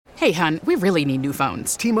Hey, hon, we really need new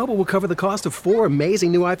phones. T-Mobile will cover the cost of 4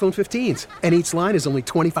 amazing new iPhone 15s, and each line is only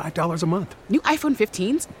 $25 a month. New iPhone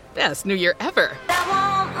 15s? Best new year ever.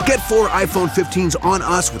 Get 4 iPhone 15s on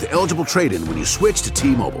us with eligible trade-in when you switch to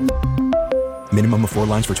T-Mobile. Minimum of 4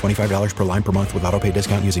 lines for $25 per line per month with autopay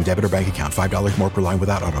discount using debit or bank account. $5 more per line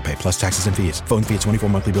without autopay, plus taxes and fees. Phone fee at 24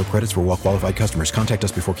 monthly bill credits for well-qualified customers. Contact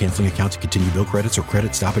us before canceling account to continue bill credits or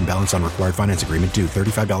credit stop and balance on required finance agreement due.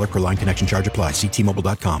 $35 per line connection charge applies. See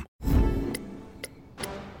T-Mobile.com.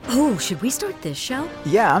 Oh, should we start this show?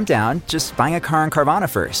 Yeah, I'm down. Just buying a car on Carvana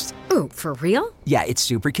first. Ooh, for real? Yeah, it's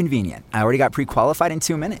super convenient. I already got pre-qualified in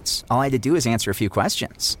 2 minutes. All I had to do is answer a few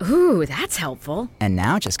questions. Ooh, that's helpful. And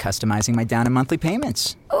now just customizing my down and monthly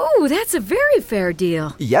payments. Ooh, that's a very fair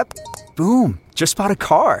deal. Yep. Boom. Just bought a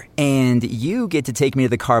car. And you get to take me to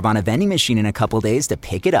the Carvana vending machine in a couple days to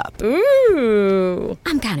pick it up. Ooh.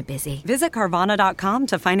 I'm kind of busy. Visit Carvana.com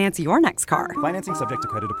to finance your next car. Financing subject to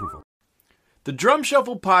credit approval. The Drum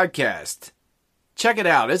Shuffle Podcast. Check it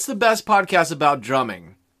out. It's the best podcast about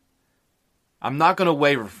drumming. I'm not going to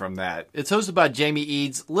waver from that. It's hosted by Jamie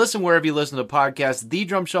Eads. Listen wherever you listen to podcasts.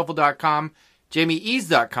 TheDrumShuffle.com,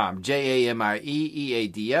 JamieEads.com,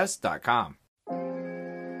 JamieEads.com.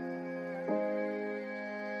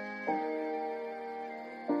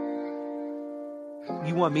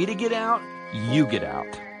 You want me to get out? You get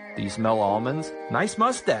out. Do you smell almonds? Nice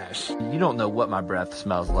mustache. You don't know what my breath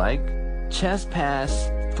smells like. Chest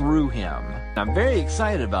pass through him. I'm very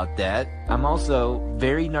excited about that. I'm also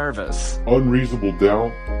very nervous. Unreasonable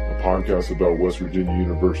Doubt, a podcast about West Virginia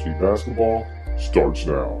University basketball, starts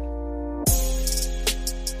now.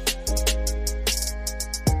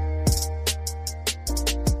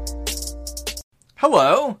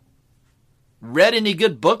 Hello. Read any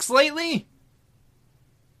good books lately?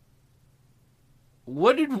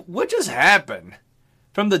 What just happened?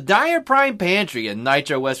 From the Dyer Prime Pantry in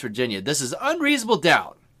Nitro, West Virginia, this is Unreasonable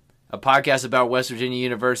Doubt, a podcast about West Virginia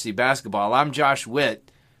University basketball. I'm Josh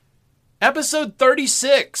Witt. Episode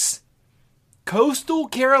 36, Coastal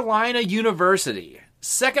Carolina University,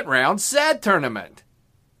 second round SAD tournament.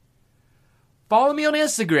 Follow me on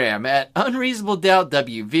Instagram at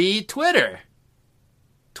UnreasonableDoubtWV, Twitter.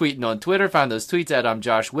 Tweeting on Twitter, find those tweets at I'm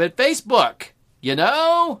Josh Witt. Facebook,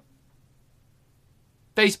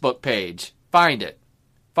 Facebook page, find it.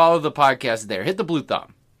 Follow the podcast there. Hit the blue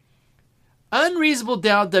thumb.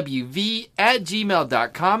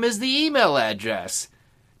 UnreasonableDoubtWV@gmail.com is the email address.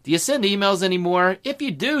 Do you send emails anymore? If you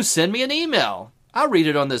do, send me an email. I'll read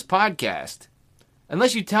it on this podcast.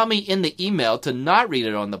 Unless you tell me in the email to not read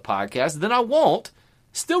it on the podcast, then I won't.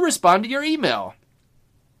 Still respond to your email.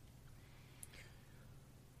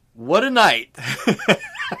 What a night.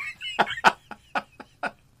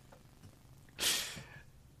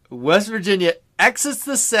 West Virginia exits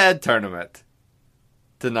the SAD tournament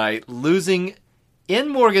tonight, losing in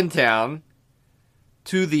Morgantown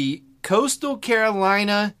to the Coastal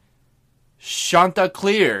Carolina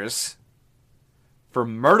Chanticleers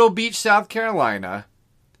from Myrtle Beach, South Carolina,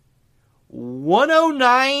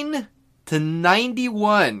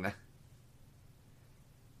 109-91.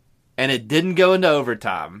 And it didn't go into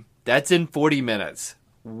overtime. That's in 40 minutes.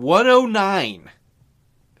 109.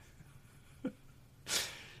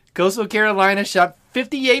 Coastal Carolina shot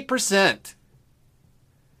 58%.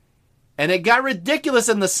 And it got ridiculous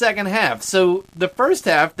in the second half. So the first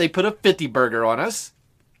half, they put a 50 burger on us.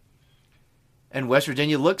 And West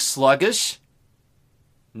Virginia looked sluggish.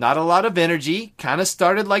 Not a lot of energy. Kind of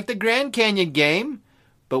started like the Grand Canyon game,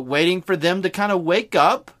 but waiting for them to kind of wake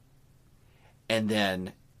up. And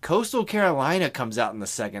then Coastal Carolina comes out in the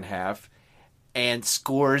second half and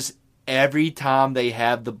scores every time they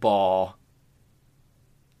have the ball.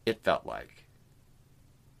 It felt like.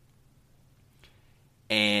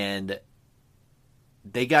 And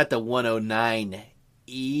they got the 109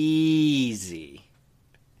 easy.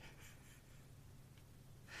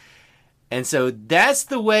 And so that's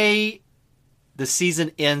the way the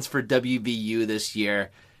season ends for WVU this year.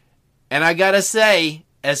 And I gotta say,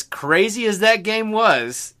 as crazy as that game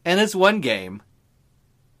was, and it's one game,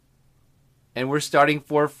 and we're starting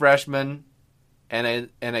 4 freshmen and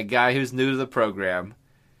a guy who's new to the program.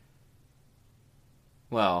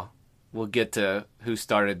 Well, we'll get to who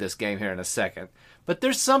started this game here in a second. But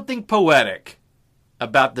there's something poetic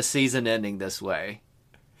about the season ending this way.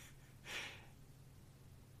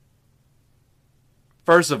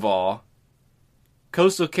 First of all,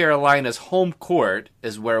 Coastal Carolina's home court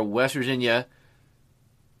is where West Virginia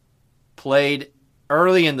played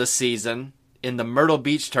early in the season in the Myrtle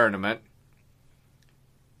Beach tournament.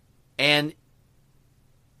 And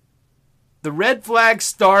the red flag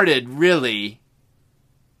started really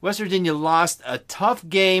West Virginia lost a tough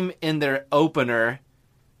game in their opener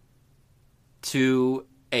to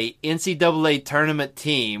a NCAA tournament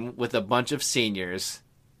team with a bunch of seniors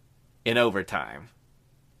in overtime.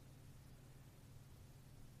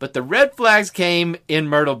 But the red flags came in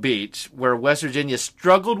Myrtle Beach, where West Virginia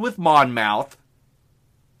struggled with Monmouth.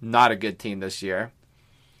 Not a good team this year.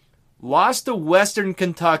 Lost to Western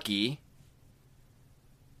Kentucky,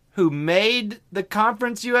 who made the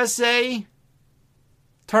Conference USA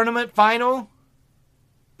tournament final,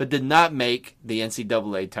 but did not make the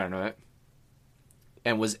NCAA tournament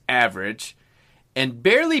and was average. And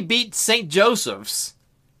barely beat St. Joseph's,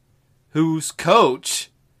 whose coach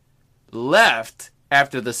left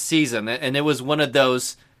after the season. And it was one of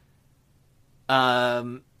those,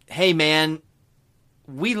 hey man,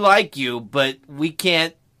 we like you, but we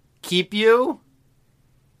can't keep you.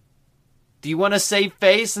 Do you want to save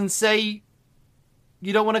face and say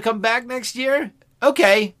you don't want to come back next year?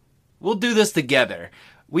 Okay, we'll do this together.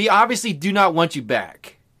 We obviously do not want you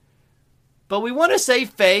back. But we want to save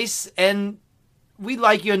face, and we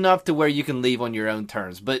like you enough to where you can leave on your own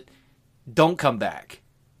terms. But don't come back.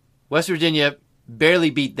 West Virginia barely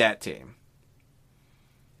beat that team.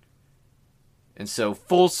 And so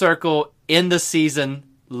full circle in the season,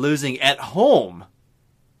 losing at home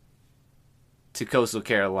to Coastal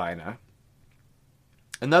Carolina.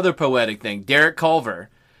 Another poetic thing, Derek Culver,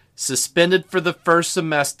 suspended for the first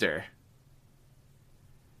semester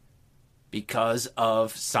because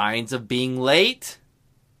of signs of being late,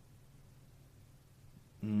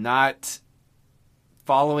 not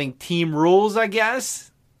following team rules, I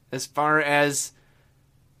guess, as far as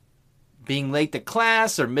being late to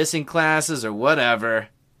class or missing classes or whatever.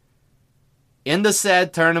 In the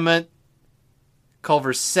SAD tournament,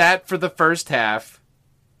 Culver sat for the first half.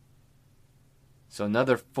 So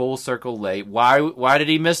another full circle late. Why did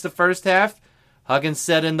he miss the first half? Huggins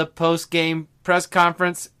said in the post-game press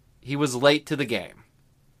conference he was late to the game.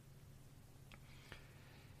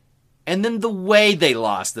 And then the way they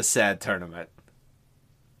lost the SAD tournament.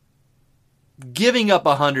 Giving up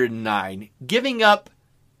 109. Giving up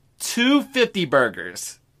 250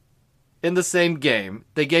 burgers in the same game.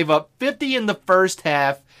 They gave up 50 in the first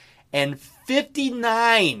half and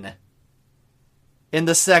 59 in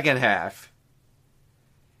the second half.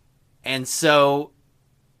 And so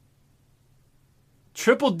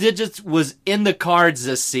triple digits was in the cards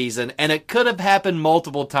this season, and it could have happened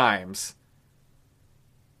multiple times.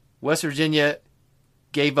 West Virginia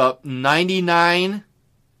gave up 99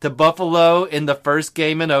 to Buffalo in the first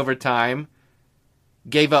game in overtime.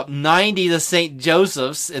 Gave up 90 to St.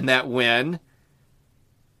 Joseph's in that win.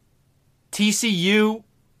 TCU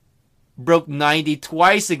broke 90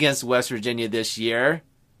 twice against West Virginia this year.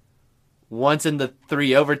 Once in the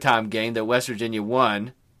 3 overtime game that West Virginia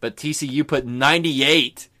won. But TCU put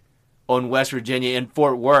 98 on West Virginia in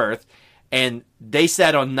Fort Worth. And they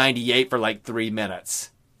sat on 98 for like 3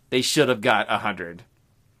 minutes. They should have got 100.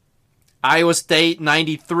 Iowa State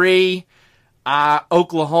 93.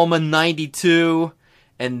 Oklahoma 92.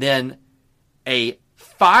 And then a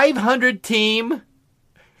 500 team.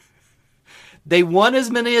 They won as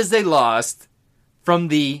many as they lost from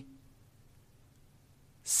the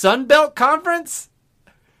Sun Belt Conference.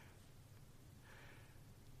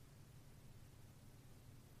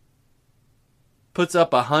 Puts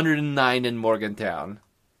up 109 in Morgantown.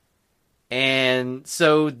 And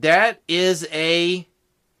so that is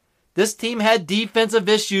this team had defensive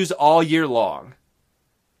issues all year long.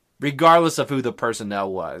 Regardless of who the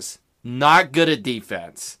personnel was. Not good at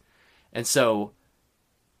defense. And so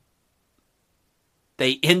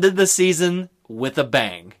they ended the season with a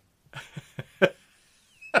bang.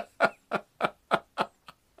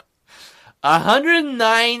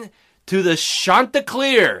 109 to the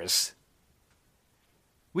Chanticleers.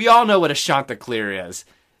 We all know what a Chanticleer is.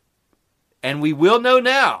 And we will know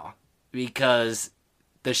now. Because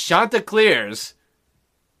the Chanticleers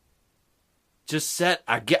just set,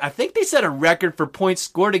 I think they set a record for points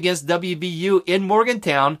scored against WVU in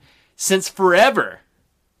Morgantown since forever.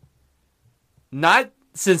 Not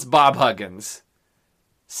since Bob Huggins.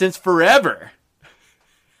 Since forever.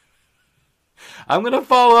 I'm going to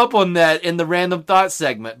follow up on that in the Random Thought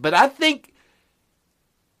segment. But I think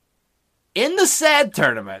in the SAD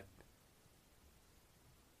tournament,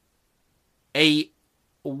 a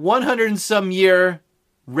 100-some year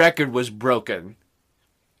record was broken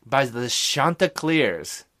by the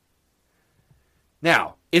Chanticleers.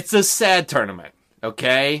 Now, it's a SAD tournament,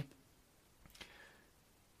 okay?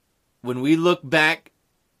 When we look back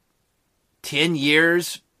 10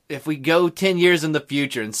 years, if we go 10 years in the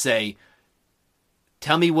future and say,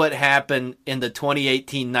 tell me what happened in the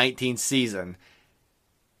 2018-19 season,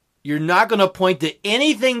 You're not going to point to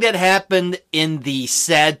anything that happened in the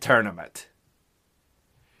sad tournament.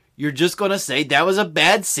 You're just going to say that was a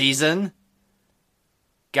bad season.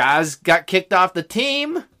 Guys got kicked off the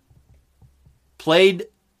team. Played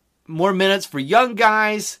more minutes for young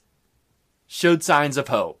guys. Showed signs of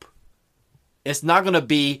hope. It's not going to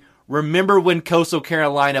be, remember when Coastal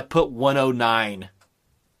Carolina put 109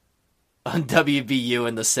 on WVU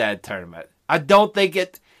in the sad tournament. I don't think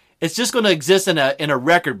it's just going to exist in a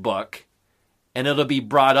record book, and it'll be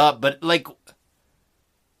brought up. But like,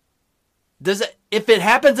 if it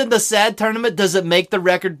happens in the sad tournament, does it make the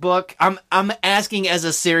record book? I'm asking as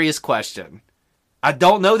a serious question. I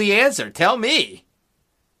don't know the answer. Tell me.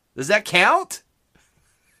 Does that count?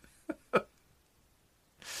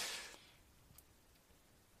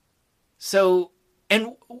 So,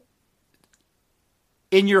 and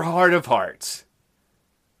in your heart of hearts,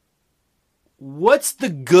 what's the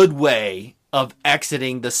good way of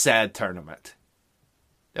exiting the sad tournament?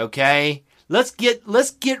 Okay? Let's get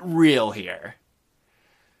real here.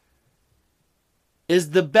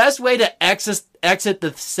 Is the best way to exit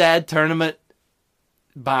the sad tournament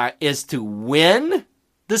is to win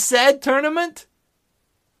the sad tournament?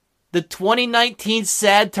 The 2019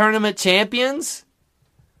 sad tournament champions?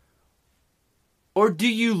 Or do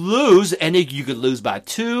you lose, and you could lose by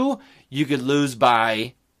 2, you could lose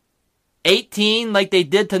by 18 like they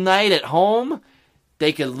did tonight at home.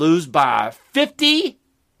 They could lose by 50.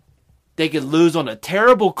 They could lose on a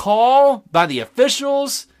terrible call by the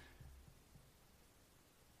officials.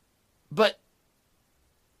 But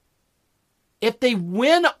if they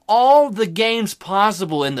win all the games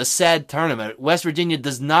possible in the sad tournament, West Virginia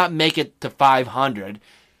does not make it to 500,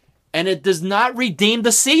 and it does not redeem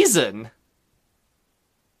the season.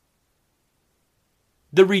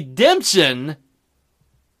 The redemption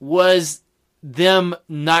was them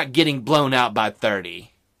not getting blown out by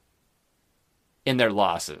 30 in their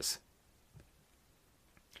losses.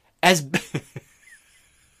 And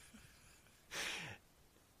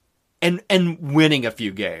winning a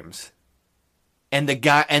few games. And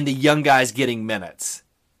the young guys getting minutes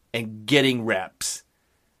and getting reps.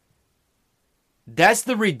 That's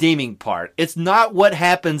the redeeming part. It's not what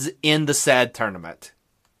happens in the sad tournament.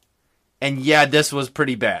 And yeah, this was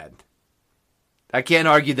pretty bad. I can't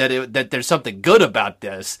argue that there's something good about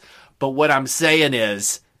this, but what I'm saying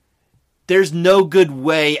is there's no good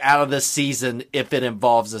way out of the season if it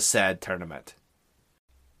involves a sad tournament.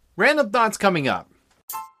 Random thoughts coming up.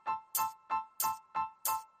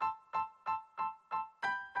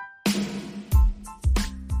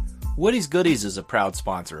 Woody's Goodies is a proud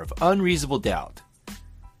sponsor of Unreasonable Doubt.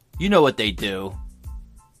 You know what they do.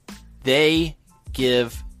 They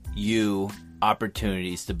give you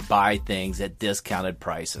opportunities to buy things at discounted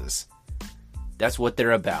prices. That's what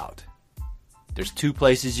they're about. There's 2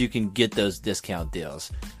 places you can get those discount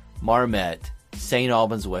deals. Marmette, St.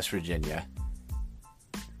 Albans, West Virginia.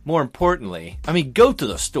 More importantly, go to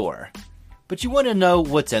the store. But you want to know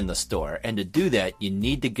what's in the store. And to do that, you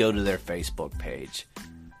need to go to their Facebook page.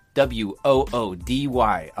 WOODY_S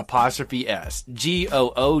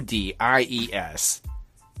GOODIES.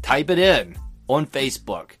 Type it in on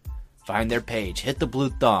Facebook. Find their page. Hit the blue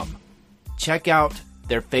thumb. Check out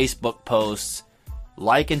their Facebook posts.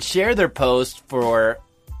 Like and share their posts for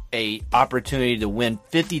a opportunity to win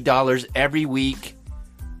 $50 every week.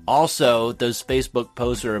 Also, those Facebook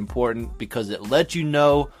posts are important because it lets you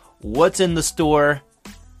know what's in the store,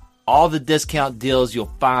 all the discount deals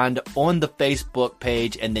you'll find on the Facebook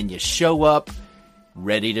page, and then you show up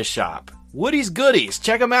ready to shop. Woody's Goodies.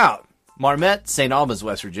 Check them out. Marmette, St. Albans,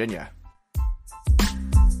 West Virginia.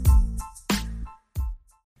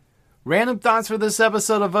 Random thoughts for this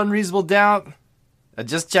episode of Unreasonable Doubt. I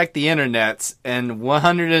just checked the internets, and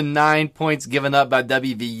 109 points given up by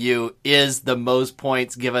WVU is the most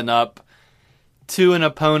points given up to an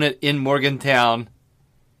opponent in Morgantown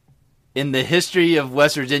in the history of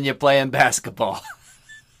West Virginia playing basketball.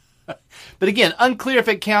 But again, unclear if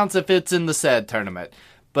it counts if it's in the sad tournament.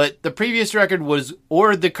 But the previous record was,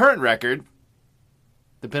 or the current record,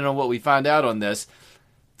 depending on what we find out on this,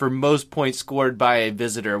 for most points scored by a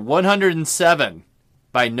visitor. 107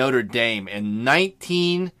 by Notre Dame in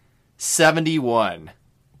 1971.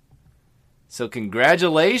 So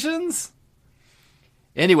congratulations.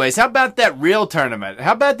 Anyways, how about that real tournament?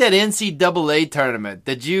 How about that NCAA tournament?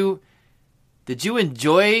 Did you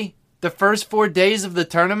enjoy the first 4 days of the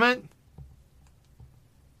tournament?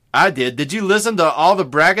 I did. Did you listen to all the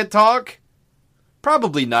bracket talk?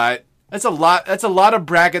 Probably not. That's a lot of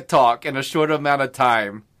bracket talk in a short amount of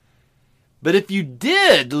time. But if you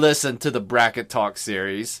did listen to the Bracket Talk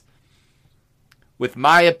series, with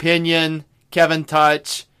my opinion, Kevin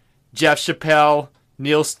Touch, Jeff Chappelle,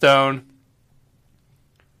 Neil Stone.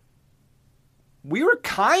 We were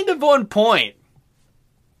kind of on point.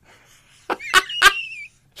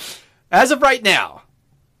 As of right now.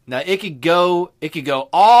 Now it could go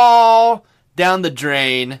all down the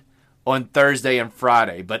drain on Thursday and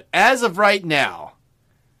Friday. But as of right now,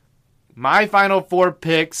 my final four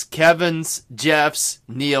picks, Kevin's, Jeff's,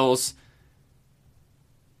 Neil's,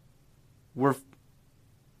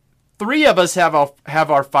 three of us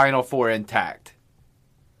have our final four intact.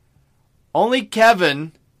 Only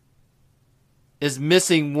Kevin is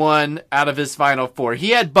missing one out of his final four. He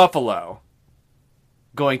had Buffalo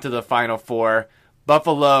going to the final four.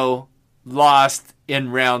 Buffalo lost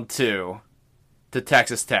in round 2 to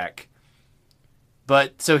Texas Tech.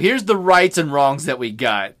 But so here's the rights and wrongs that we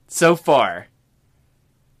got so far.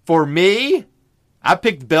 For me, I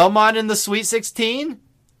picked Belmont in the Sweet 16.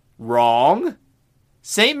 Wrong.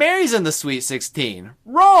 St. Mary's in the Sweet 16.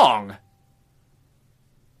 Wrong.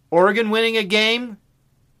 Oregon winning a game.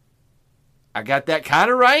 I got that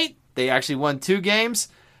kind of right. They actually won 2 games.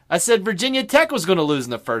 I said Virginia Tech was going to lose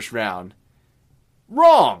in the first round.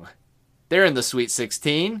 Wrong. They're in the Sweet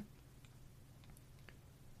 16.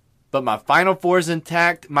 But my Final Four is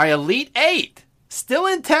intact. My Elite 8, still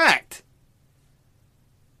intact.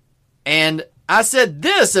 And I said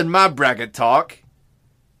this in my bracket talk.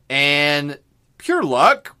 And pure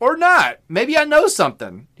luck or not, maybe I know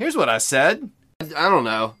something. Here's what I said. I don't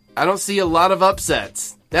know. I don't see a lot of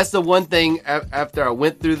upsets. That's the one thing after I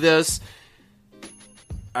went through this.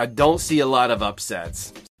 I don't see a lot of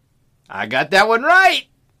upsets. I got that one right.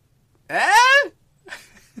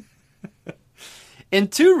 In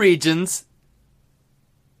 2 regions,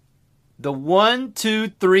 the 1, 2,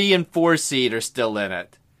 3, and 4 seed are still in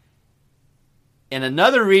it. In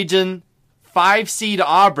another region, 5 seed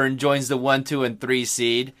Auburn joins the 1, 2, and 3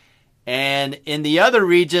 seed. And in the other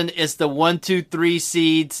region, it's the 1, 2, 3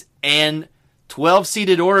 seeds and 12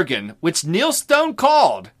 seeded Oregon, which Neil Stone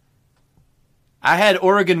called. I had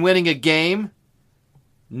Oregon winning a game.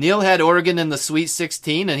 Neil had Oregon in the Sweet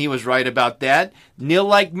 16, and he was right about that. Neil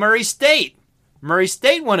liked Murray State. Murray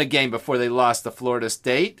State won a game before they lost to Florida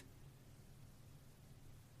State.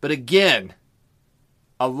 But again,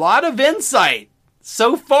 a lot of insight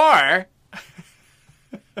so far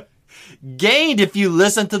gained if you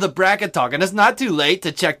listen to the bracket talk. And it's not too late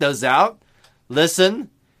to check those out. Listen.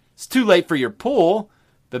 It's too late for your pool,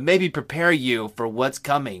 but maybe prepare you for what's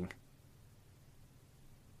coming.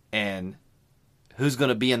 And who's going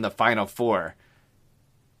to be in the Final Four.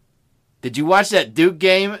 Did you watch that Duke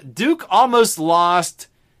game? Duke almost lost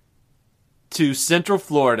to Central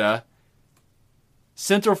Florida.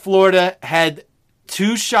 Central Florida had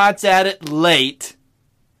 2 shots at it late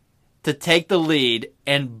to take the lead,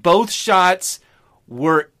 and both shots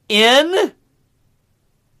were in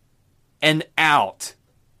and out.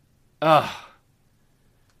 Ugh.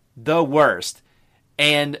 The worst.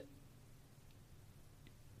 And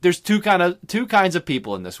there's two kinds of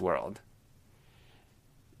people in this world.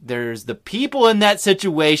 There's the people in that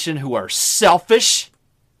situation who are selfish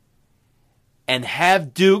and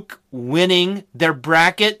have Duke winning their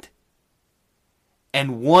bracket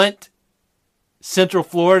and want Central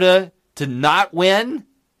Florida to not win.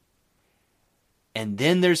 And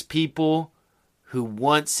then there's people who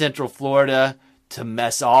want Central Florida to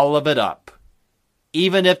mess all of it up.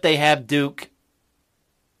 Even if they have Duke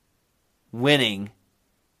winning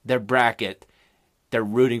their bracket, they're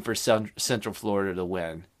rooting for Central Florida to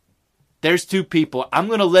win. There's 2 people. I'm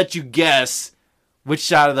going to let you guess which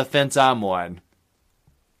side of the fence I'm on.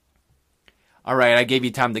 All right, I gave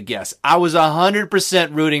you time to guess. I was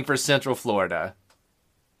 100% rooting for Central Florida.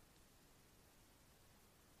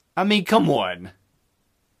 I mean, come on.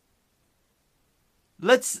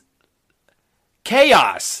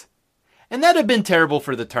 Chaos. And that would have been terrible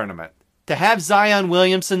for the tournament. To have Zion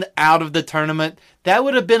Williamson out of the tournament, that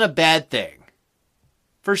would have been a bad thing.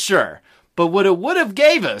 For sure. But what it would have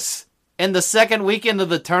gave us in the second weekend of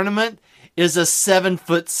the tournament is a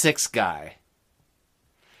 7'6" guy.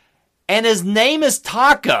 And his name is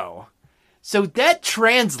Taco. So that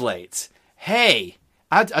translates. Hey,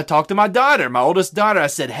 I talked to my daughter, my oldest daughter. I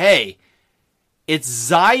said, hey, it's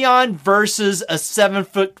Zion versus a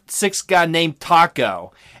 7'6" guy named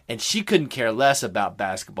Taco. And she couldn't care less about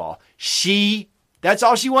basketball. That's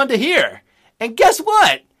all she wanted to hear. And guess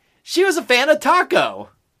what? She was a fan of Taco.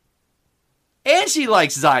 And she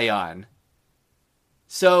likes Zion.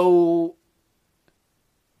 So,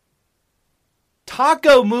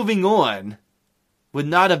 Taco moving on would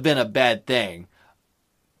not have been a bad thing.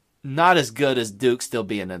 Not as good as Duke still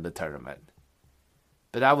being in the tournament.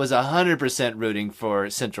 But I was 100% rooting for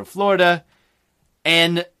Central Florida.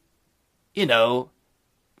 And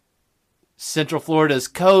Central Florida's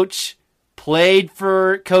coach played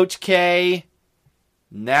for Coach K.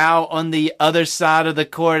 Now on the other side of the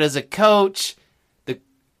court as a coach. The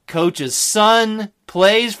coach's son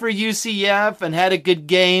plays for UCF and had a good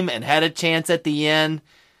game and had a chance at the end.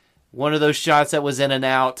 One of those shots that was in and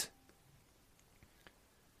out.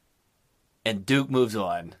 And Duke moves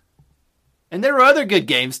on. And there were other good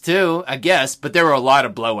games too, I guess, but there were a lot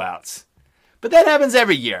of blowouts. But that happens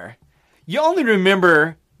every year. You only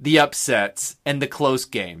remember the upsets and the close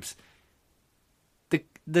games.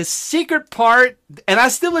 The secret part, and I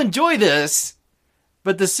still enjoy this,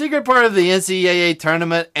 but the secret part of the NCAA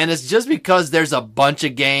tournament, and it's just because there's a bunch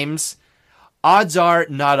of games, odds are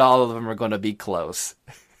not all of them are going to be close.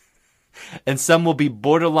 And some will be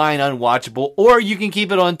borderline unwatchable, or you can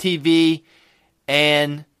keep it on TV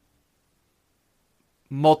and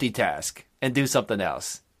multitask and do something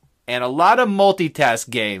else. And a lot of multitask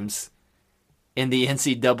games in the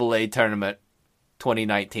NCAA tournament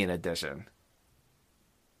 2019 edition.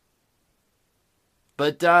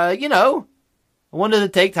 But, I wanted to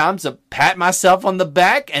take time to pat myself on the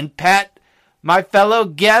back and pat my fellow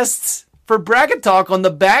guests for Bracket Talk on the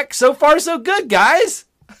back. So far, so good, guys.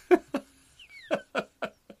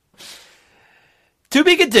 To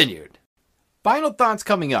be continued. Final thoughts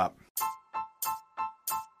coming up.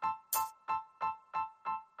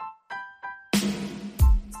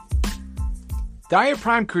 Dire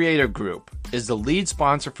Prime Creative Group is the lead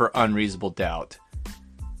sponsor for Unreasonable Doubt.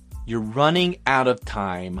 You're running out of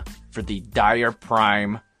time for the Dire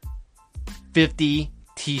Prime 50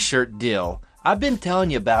 t-shirt deal. I've been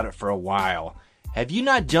telling you about it for a while. Have you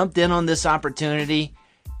not jumped in on this opportunity?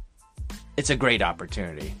 It's a great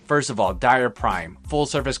opportunity. First of all, Dire Prime,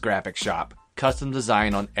 full-service graphic shop, custom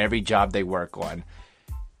design on every job they work on.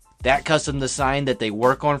 That custom design that they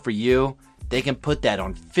work on for you, they can put that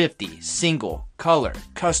on 50 single color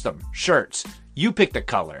custom shirts. You pick the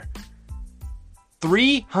color.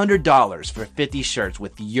 $300 for 50 shirts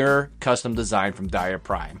with your custom design from Dire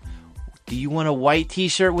Prime. Do you want a white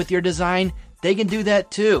t-shirt with your design? They can do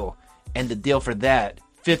that too. And the deal for that,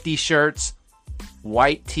 50 shirts,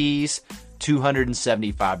 white tees,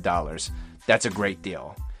 $275. That's a great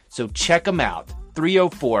deal. So check them out.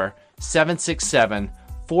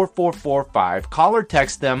 304-767-4445. Call or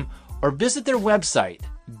text them or visit their website,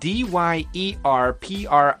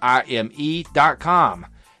 dyerprime.com.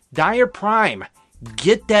 Dire Prime.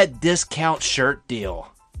 Get that discount shirt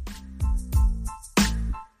deal.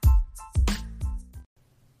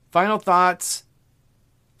 Final thoughts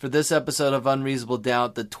for this episode of Unreasonable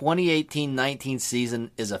Doubt. The 2018-19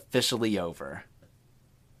 season is officially over.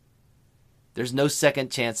 There's no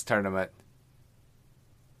second chance tournament.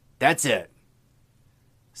 That's it.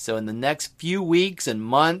 So in the next few weeks and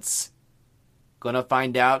months, gonna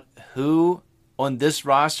find out who on this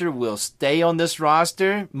roster will stay on this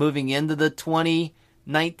roster moving into the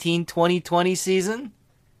 2019-2020 season.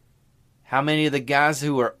 How many of the guys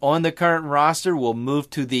who are on the current roster will move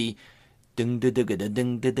to the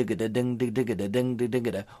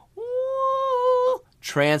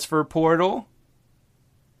transfer portal?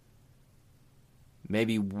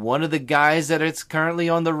 Maybe one of the guys that is currently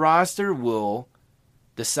on the roster will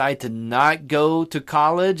decide to not go to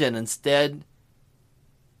college and instead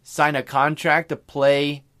sign a contract to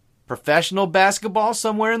play professional basketball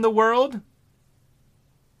somewhere in the world?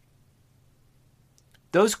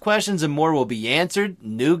 Those questions and more will be answered.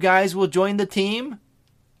 New guys will join the team.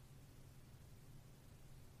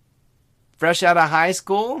 Fresh out of high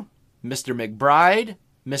school, Mr. McBride,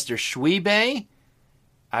 Mr. Schwebe.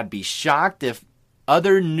 I'd be shocked if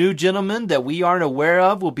other new gentlemen that we aren't aware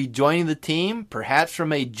of will be joining the team, perhaps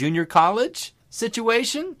from a junior college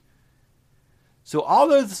situation. So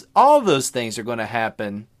all those things are going to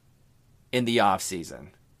happen in the off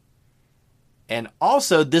season. And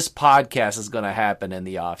also this podcast is going to happen in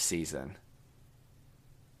the off season.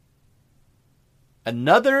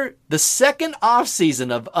 The second off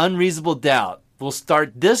season of Unreasonable Doubt will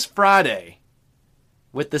start this Friday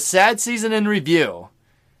with the sad season in review.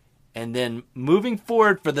 And then moving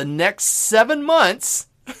forward for the next 7 months,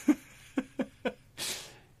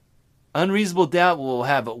 Unreasonable Doubt will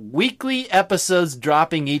have weekly episodes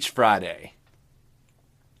dropping each Friday.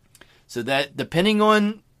 So that depending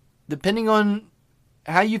on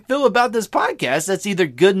how you feel about this podcast, that's either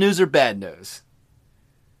good news or bad news.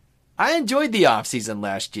 I enjoyed the off season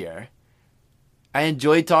last year. I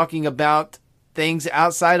enjoyed talking about things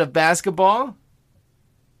outside of basketball.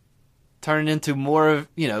 Turned into more of,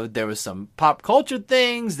 there was some pop culture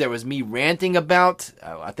things. There was me ranting about,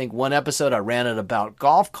 I think one episode I ranted about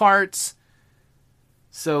golf carts.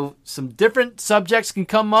 So some different subjects can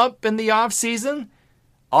come up in the off season.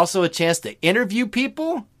 Also a chance to interview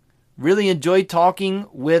people. Really enjoyed talking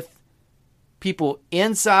with people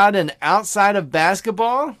inside and outside of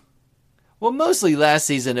basketball. Well, mostly last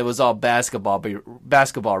season it was all basketball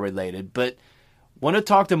related, but want to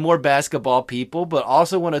talk to more basketball people, but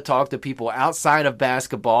also want to talk to people outside of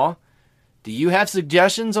basketball. Do you have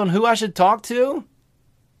suggestions on who I should talk to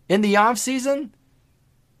in the off season?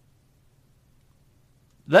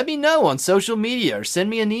 Let me know on social media or send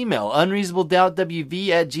me an email,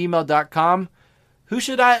 unreasonabledoubtwv@gmail.com. Who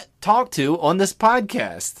should I talk to on this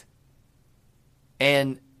podcast?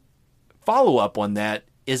 And follow up on that,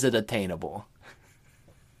 is it attainable?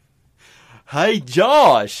 Hey,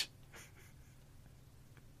 Josh.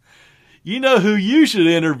 You know who you should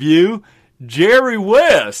interview? Jerry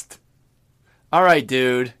West. All right,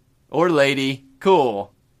 dude. Or lady.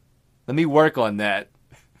 Cool. Let me work on that.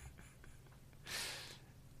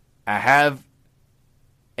 I have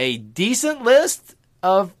a decent list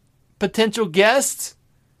of potential guests.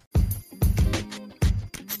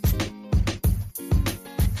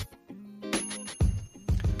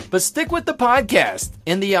 But stick with the podcast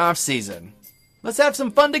in the off season. Let's have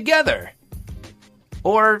some fun together.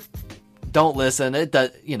 Or don't listen.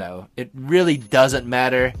 It really doesn't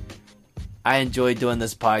matter. I enjoy doing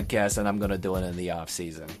this podcast and I'm going to do it in the off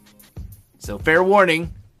season. So fair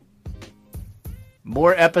warning.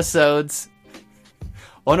 More episodes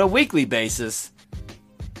on a weekly basis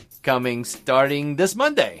coming starting this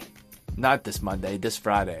Monday. Not this Monday, this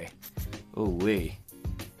Friday. Ooh-wee.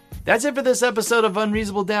 That's it for this episode of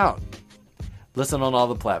Unreasonable Doubt. Listen on all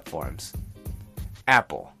the platforms.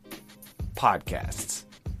 Apple Podcasts,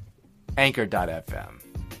 Anchor.fm,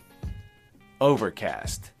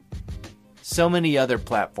 Overcast, so many other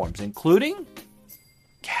platforms, including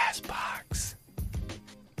Castbox.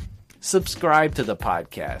 Subscribe to the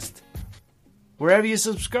podcast. Wherever you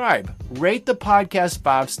subscribe, rate the podcast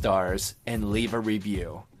 5 stars and leave a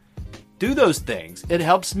review. Do those things. It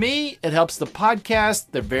helps me. It helps the podcast.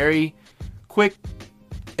 They're very quick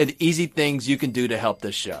and easy things you can do to help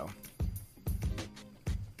this show.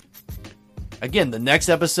 Again, the next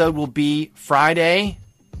episode will be Friday.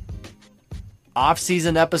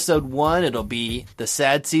 Off-season episode 1. It'll be the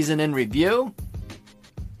sad season in review.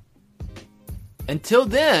 Until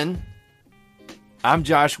then, I'm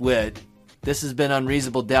Josh Witt. This has been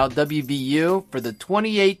Unreasonable Doubt WVU for the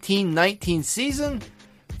 2018-19 season.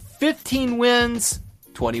 15 wins,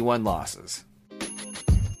 21 losses.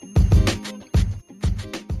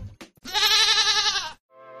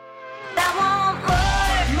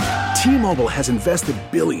 T-Mobile has invested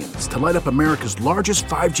billions to light up America's largest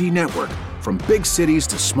 5G network, from big cities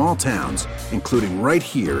to small towns, including right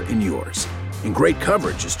here in yours. And great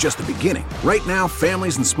coverage is just the beginning. Right now,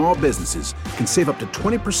 families and small businesses can save up to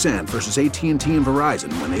 20% versus AT&T and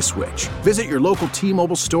Verizon when they switch. Visit your local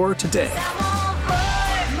T-Mobile store today.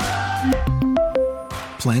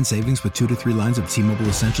 Plan savings with 2 to 3 lines of T-Mobile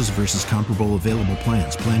Essentials versus comparable available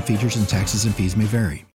plans. Plan features and taxes and fees may vary.